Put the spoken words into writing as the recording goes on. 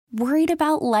Worried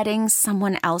about letting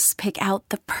someone else pick out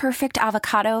the perfect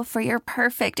avocado for your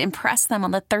perfect impress them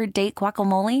on the third date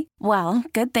guacamole? Well,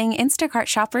 good thing Instacart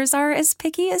shoppers are as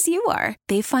picky as you are.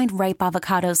 They find ripe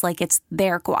avocados like it's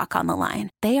their guac on the line.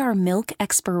 They are milk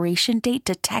expiration date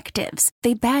detectives.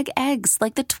 They bag eggs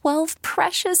like the 12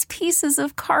 precious pieces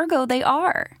of cargo they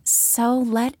are. So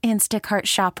let Instacart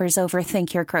shoppers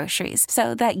overthink your groceries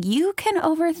so that you can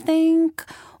overthink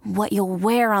what you'll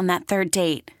wear on that third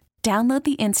date. Download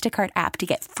the Instacart app to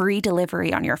get free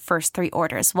delivery on your first 3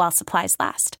 orders while supplies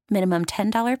last. Minimum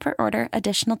 $10 per order.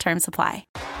 Additional terms apply.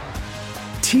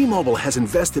 T-Mobile has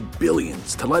invested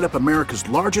billions to light up America's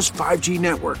largest 5G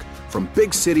network, from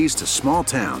big cities to small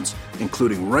towns,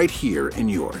 including right here in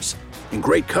yours. And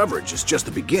great coverage is just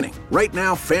the beginning. Right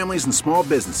now, families and small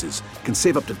businesses can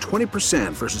save up to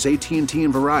 20% versus AT&T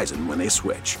and Verizon when they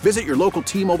switch. Visit your local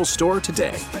T-Mobile store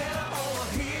today.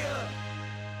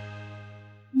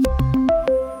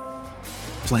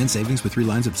 Plan savings with 3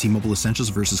 lines of T-Mobile Essentials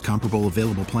versus comparable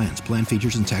available plans. Plan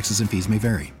features and taxes and fees may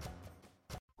vary.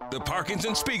 The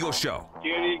Parkinson Spiegel Show.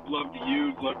 Danny, love to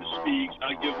you, love to speak.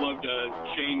 I give love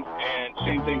to Shane, and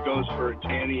same thing goes for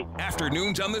Danny.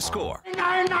 Afternoons on The Score.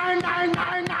 9.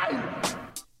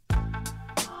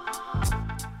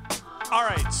 All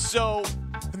right, so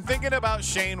been thinking about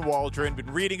Shane Waldron,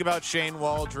 been reading about Shane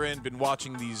Waldron, been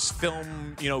watching these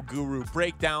film, guru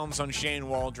breakdowns on Shane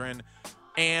Waldron,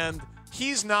 and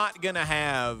he's not going to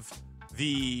have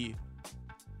the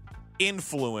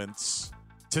influence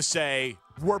to say,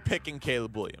 we're picking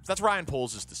Caleb Williams. That's Ryan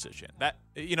Poles' decision. That's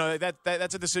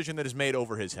a decision that is made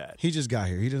over his head. He just got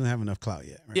here. He doesn't have enough clout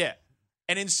yet. Right? Yeah.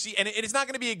 And it's not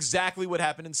going to be exactly what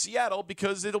happened in Seattle,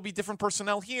 because it'll be different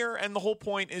personnel here, and the whole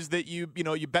point is that you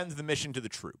bend the mission to the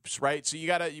troops, right? So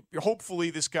hopefully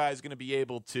this guy is going to be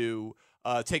able to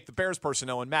take the Bears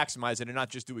personnel and maximize it and not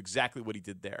just do exactly what he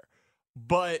did there.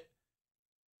 But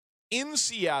in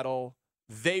Seattle,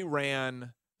 they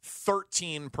ran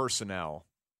 13 personnel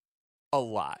a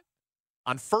lot.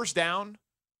 On first down,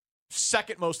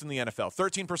 second most in the NFL.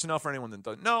 13 personnel for anyone that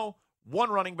doesn't know. 1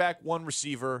 running back, 1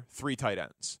 receiver, 3 tight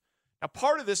ends. Now,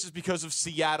 part of this is because of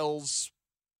Seattle's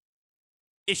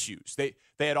issues. They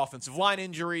had offensive line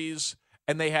injuries,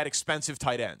 and they had expensive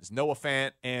tight ends. Noah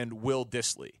Fant and Will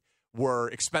Dissly were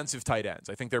expensive tight ends.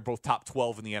 I think they're both top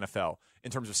 12 in the NFL in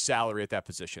terms of salary at that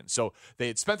position. So they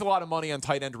had spent a lot of money on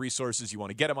tight end resources. You want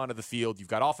to get them onto the field. You've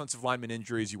got offensive lineman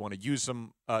injuries. You want to use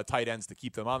some tight ends to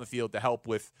keep them on the field to help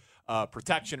with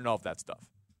protection and all of that stuff.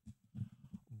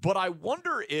 But I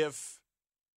wonder if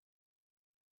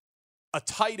a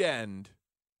tight end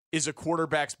is a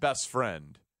quarterback's best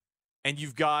friend, and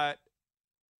you've got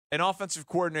an offensive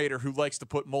coordinator who likes to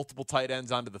put multiple tight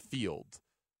ends onto the field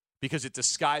because it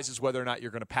disguises whether or not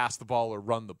you're going to pass the ball or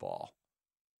run the ball.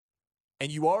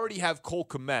 And you already have Cole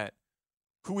Kmet,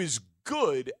 who is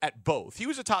good at both. He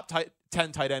was a top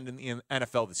 10 tight end in the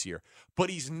NFL this year,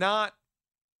 but he's not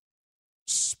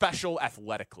special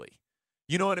athletically.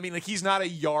 You know what I mean? Like, he's not a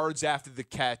yards after the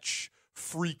catch,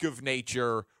 freak of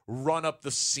nature, run up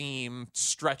the seam,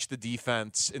 stretch the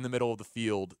defense in the middle of the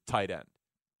field tight end.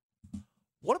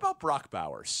 What about Brock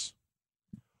Bowers?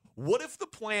 What if the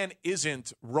plan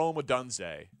isn't Rome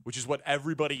Odunze, which is what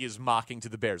everybody is mocking to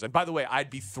the Bears? And by the way, I'd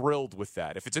be thrilled with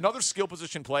that. If it's another skill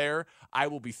position player, I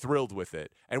will be thrilled with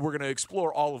it. And we're going to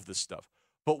explore all of this stuff.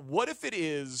 But what if it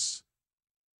is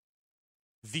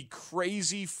the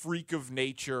crazy freak of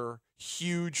nature,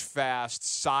 huge, fast,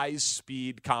 size,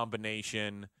 speed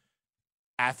combination,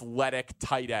 athletic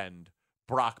tight end,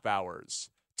 Brock Bowers,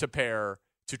 to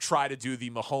try to do the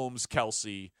Mahomes,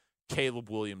 Kelsey, Caleb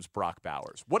Williams, Brock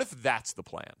Bowers? What if that's the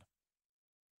plan?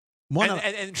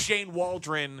 And Shane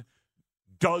Waldron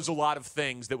does a lot of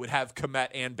things that would have Kmet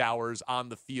and Bowers on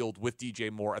the field with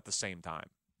DJ Moore at the same time.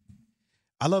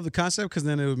 I love the concept, because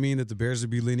then it would mean that the Bears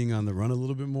would be leaning on the run a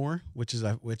little bit more, which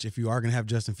if you are going to have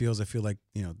Justin Fields, I feel like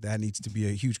that needs to be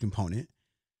a huge component.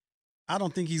 I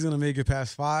don't think he's going to make it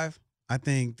past 5. I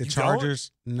think the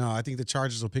Chargers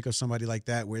will pick up somebody like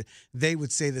that where they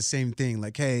would say the same thing,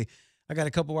 like, hey, I got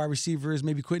a couple wide receivers.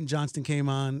 Maybe Quentin Johnston came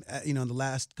on, in the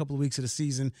last couple of weeks of the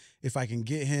season. If I can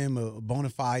get him a bona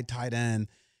fide tight end,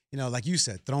 like you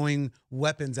said, throwing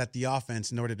weapons at the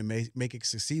offense in order to make it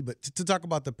succeed. But to talk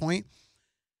about the point,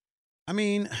 I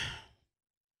mean,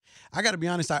 I got to be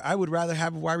honest. I would rather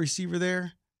have a wide receiver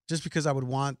there, just because I would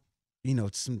want,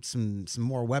 some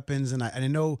more weapons. And I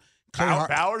know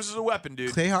Bowers is a weapon,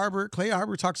 dude. Clay Harbor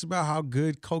talks about how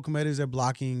good Cole Kmet is at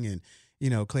blocking, and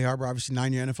Clay Harbor, obviously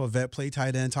 9-year NFL vet, play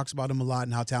tight end, talks about him a lot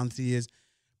and how talented he is.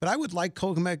 But I would like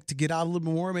Cole Kmet to get out a little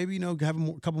bit more, maybe, have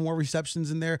a couple more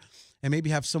receptions in there, and maybe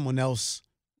have someone else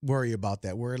worry about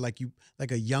that. Where like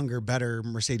a younger, better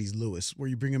Mercedes Lewis, where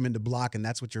you bring him into block and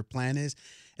that's what your plan is.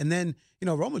 And then,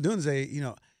 Rome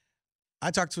Odunze, I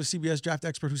talked to a CBS draft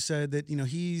expert who said that,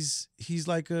 he's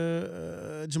like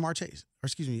a Jamar Chase. Or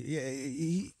excuse me,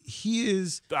 yeah, he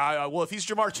is. Well, if he's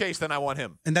Jamar Chase, then I want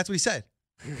him. And that's what he said.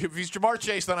 If he's Jamar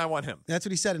Chase, then I want him. That's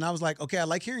what he said. And I was like, okay, I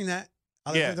like hearing that.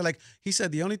 He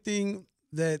said the only thing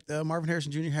that Marvin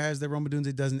Harrison Jr. has that Rome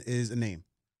Odunze doesn't is a name.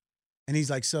 And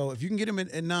he's like, so if you can get him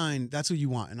at 9, that's who you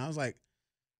want. And I was like,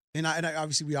 and I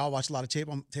obviously we all watch a lot of tape.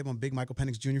 I'm big Michael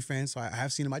Penix Jr. fan, so I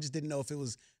have seen him. I just didn't know if it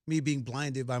was me being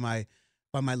blinded by my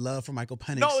love for Michael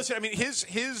Penix. No, listen, I mean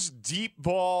his deep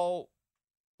ball,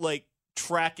 like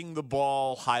tracking the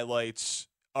ball highlights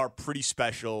are pretty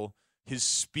special. His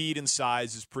speed and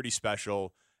size is pretty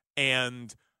special,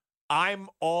 and I'm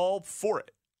all for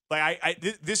it. Like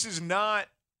this is not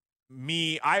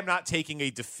me. I'm not taking a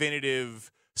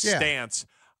definitive stance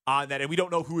on that, and we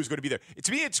don't know who is going to be there.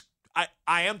 To me,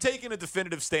 I am taking a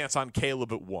definitive stance on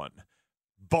Caleb at 1,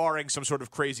 barring some sort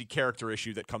of crazy character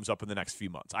issue that comes up in the next few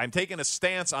months. I'm taking a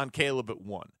stance on Caleb at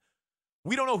 1.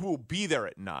 We don't know who will be there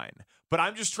at 9, but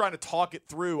I'm just trying to talk it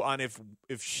through on if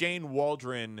Shane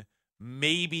Waldron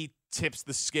maybe tips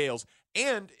the scales,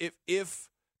 and if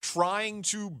trying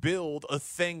to build a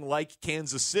thing like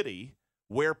Kansas City,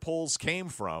 where polls came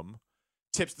from,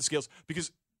 tips the scales.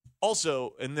 Because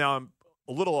also, and now I'm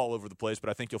a little all over the place, but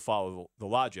I think you'll follow the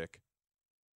logic.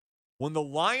 When the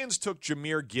Lions took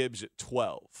Jahmyr Gibbs at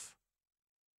 12,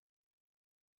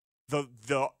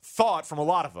 the thought from a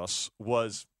lot of us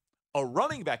was a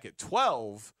running back at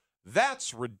 12,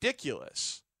 that's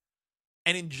ridiculous.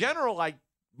 And in general, I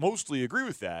mostly agree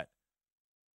with that.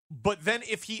 But then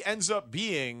if he ends up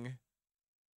being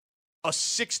a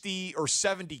 60 or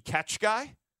 70 catch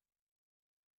guy,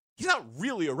 he's not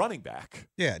really a running back.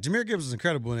 Yeah, Jahmyr Gibbs was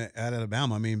incredible at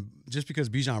Alabama. I mean, just because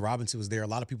Bijan Robinson was there, a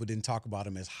lot of people didn't talk about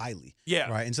him as highly. Yeah.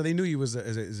 Right? And so they knew he was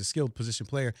a skilled position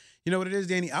player. You know what it is,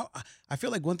 Danny? I feel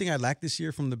like one thing I lacked this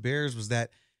year from the Bears was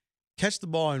that catch the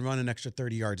ball and run an extra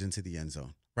 30 yards into the end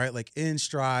zone, right? Like in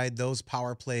stride, those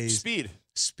power plays. Speed.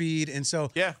 And so,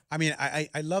 yeah. I mean, I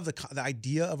love the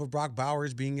idea of a Brock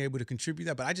Bowers being able to contribute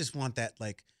that, but I just want that,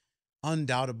 like,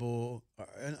 undoubtable,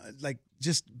 like,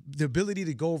 just the ability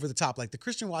to go over the top. Like the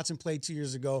Christian Watson play 2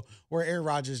 years ago where Aaron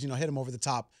Rodgers, hit him over the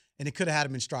top, and it could have had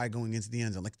him in stride going into the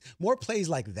end zone. Like, more plays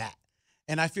like that.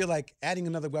 And I feel like adding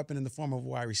another weapon in the form of a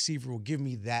wide receiver will give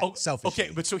me that selfishly.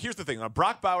 Okay, but so here's the thing.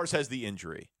 Brock Bowers has the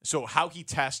injury, so how he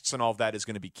tests and all of that is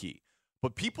going to be key.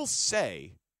 But people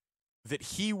say that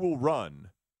he will run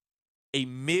a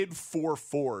mid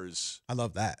 4.4s. I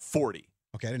love that. 40.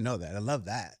 Okay, I didn't know that. I love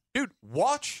that. Dude,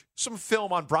 watch some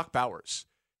film on Brock Bowers.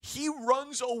 He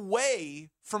runs away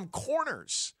from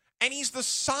corners, and he's the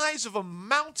size of a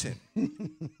mountain.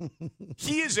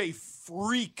 He is a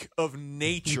freak of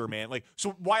nature, man. Like,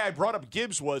 so why I brought up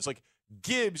Gibbs was, like,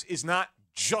 Gibbs is not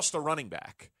just a running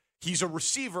back. He's a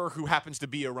receiver who happens to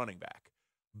be a running back.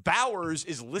 Bowers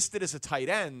is listed as a tight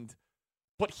end,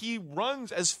 but he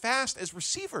runs as fast as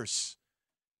receivers.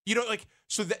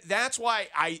 So that's why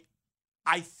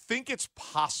I think it's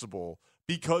possible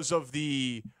because of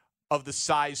the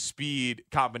size speed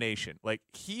combination. Like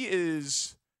he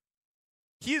is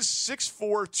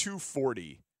 6'4",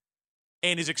 240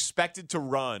 and is expected to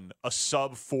run a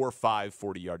sub 4.5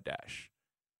 40-yard dash.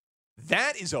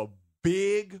 That is a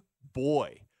big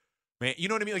boy. Man, you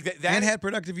know what I mean? Like that and had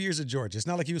productive years at Georgia. It's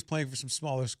not like he was playing for some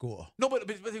smaller school. No, but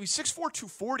he was 6'4",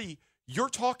 240. You're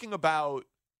talking about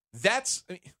that's.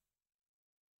 I mean,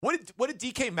 what did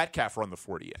DK Metcalf run the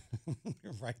 40 in?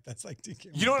 You're right. That's like DK.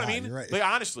 You know what I mean? You're right. Like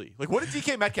honestly, like what did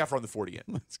DK Metcalf run the 40 in?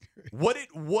 That's great.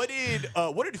 What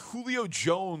did Julio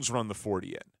Jones run the 40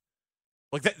 in?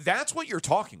 Like that's what you're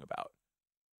talking about.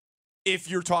 If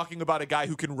you're talking about a guy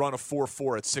who can run a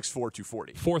 4.4 at 6'4",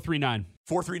 240. 4.39.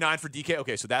 4.39 for DK?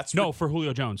 Okay, so that's... for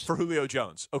Julio Jones. For Julio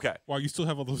Jones, okay. Wow, you still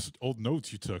have all those old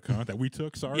notes you took, huh? That we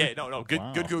took, sorry? Yeah, no, good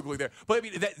Googling there. But I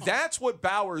mean, that's what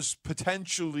Bowers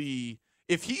potentially...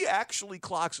 If he actually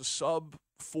clocks a sub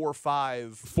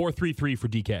 4.5... 4.33 for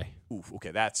DK. Oof,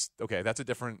 okay, that's a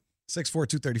different... 6'4",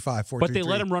 235, 4.33. But they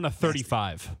let him run a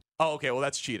 35. Oh, okay, well,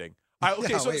 that's cheating.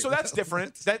 Okay, so that's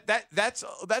different. That's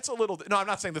a little. No, I'm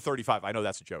not saying the 35. I know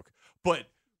that's a joke, but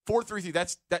 4.33.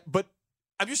 That's that. But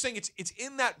I'm just saying it's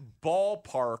in that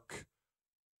ballpark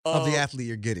of the athlete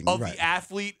you're getting. The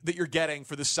athlete that you're getting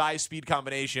for the size speed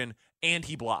combination, and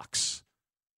he blocks.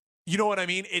 You know what I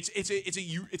mean? It's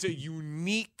a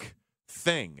unique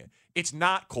thing. It's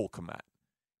not Cole Kmet.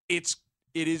 It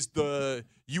is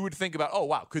you would think about. Oh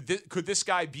wow, could this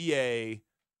guy be a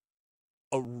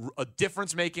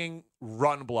difference-making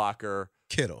run blocker.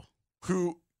 Kittle.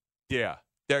 Who, Yeah,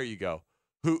 there you go.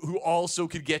 Who also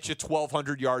could get you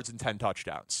 1,200 yards and 10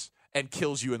 touchdowns and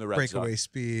kills you in the red zone. Breakaway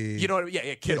speed. You know what I mean?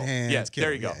 Yeah, Kittle. Hands, Kittle.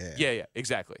 There you Kittle. go. Yeah,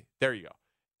 exactly. There you go.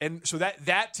 And so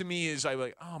that to me is, I'm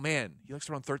like, oh man, he likes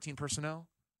to run 13 personnel.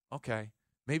 Okay,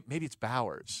 maybe it's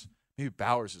Bowers. Maybe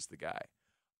Bowers is the guy.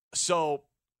 So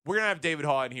we're gonna have David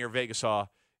Haugh in here, Vegas Haugh,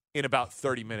 in about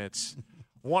 30 minutes.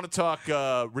 Want to talk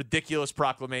ridiculous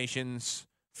proclamations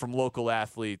from local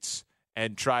athletes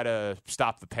and try to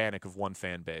stop the panic of one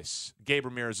fan base. Gabe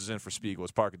Ramirez is in for Spiegel.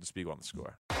 It's Parkins and Spiegel on the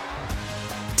Score.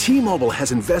 T-Mobile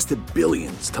has invested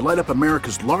billions to light up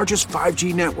America's largest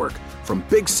 5G network, from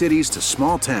big cities to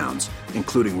small towns,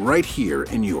 including right here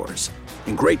in yours.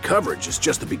 And great coverage is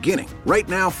just the beginning. Right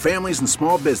now, families and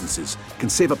small businesses can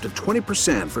save up to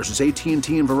 20% versus AT&T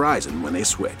and Verizon when they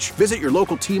switch. Visit your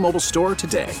local T-Mobile store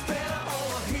today.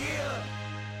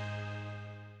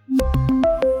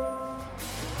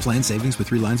 Plan savings with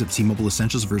 3 lines of T-Mobile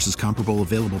Essentials versus comparable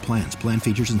available plans. Plan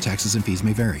features and taxes and fees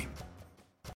may vary.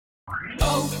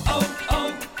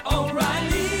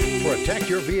 Protect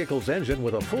your vehicle's engine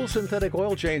with a full synthetic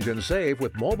oil change and save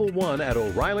with Mobil 1 at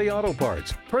O'Reilly Auto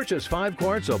Parts. Purchase 5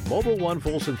 quarts of Mobil 1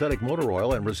 full synthetic motor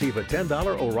oil and receive a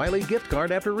 $10 O'Reilly gift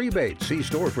card after rebate. See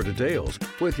store for details.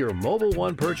 With your Mobil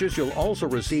 1 purchase, you'll also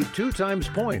receive 2 times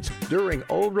points during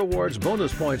O Rewards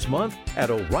Bonus Points Month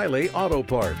at O'Reilly Auto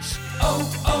Parts.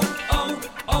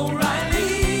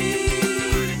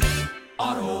 O'Reilly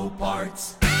Auto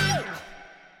Parts.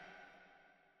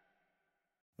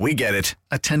 We get it.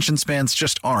 Attention spans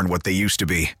just aren't what they used to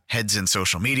be. Heads in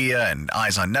social media and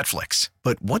eyes on Netflix.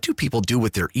 But what do people do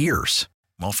with their ears?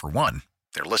 Well, for one,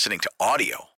 they're listening to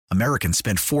audio. Americans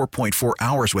spend 4.4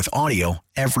 hours with audio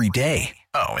every day.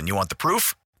 Oh, and you want the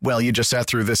proof? Well, you just sat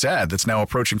through this ad that's now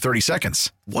approaching 30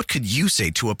 seconds. What could you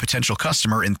say to a potential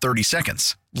customer in 30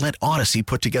 seconds? Let Odyssey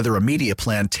put together a media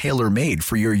plan tailor-made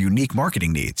for your unique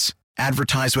marketing needs.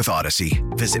 Advertise with Odyssey.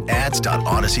 Visit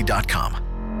ads.odyssey.com.